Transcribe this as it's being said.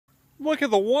Look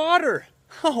at the water.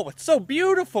 Oh, it's so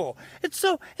beautiful. It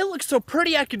looks so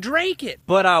pretty I could drink it.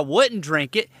 But I wouldn't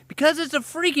drink it because it's a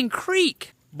freaking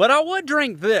creek. But I would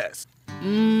drink this.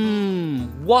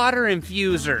 Water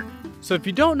infuser. So if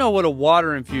you don't know what a water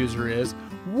infuser is,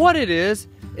 what it is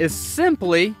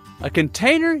simply a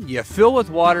container you fill with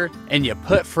water and you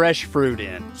put fresh fruit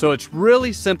in. So it's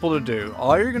really simple to do.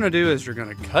 All you're gonna do is you're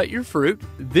gonna cut your fruit,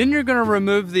 then you're gonna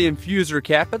remove the infuser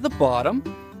cap at the bottom,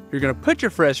 you're gonna put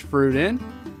your fresh fruit in,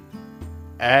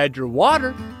 add your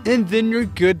water, and then you're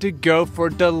good to go for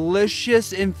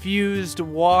delicious infused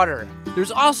water.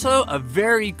 There's also a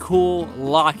very cool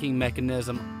locking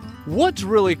mechanism. What's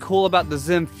really cool about the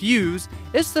Zenfuze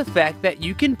is the fact that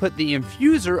you can put the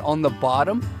infuser on the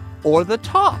bottom or the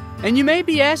top. And you may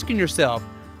be asking yourself,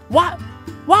 why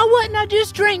wouldn't I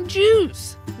just drink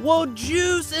juice? Well,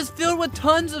 juice is filled with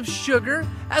tons of sugar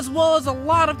as well as a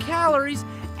lot of calories,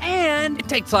 and it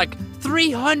takes like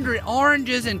 300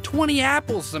 oranges and 20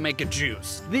 apples to make a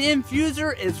juice. The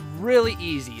infuser is really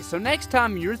easy, so next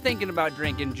time you're thinking about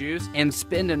drinking juice and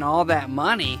spending all that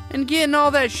money and getting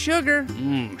all that sugar,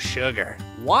 sugar,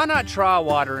 why not try a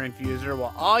water infuser?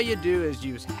 Well, all you do is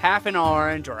use half an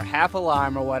orange or half a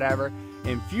lime or whatever,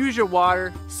 infuse your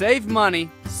water, save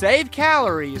money, save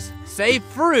calories, save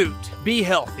fruit, be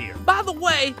healthier. By the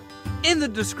way, in the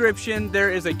description,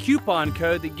 there is a coupon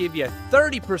code that gives you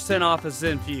 30% off of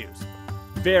Zenfuze.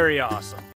 Very awesome.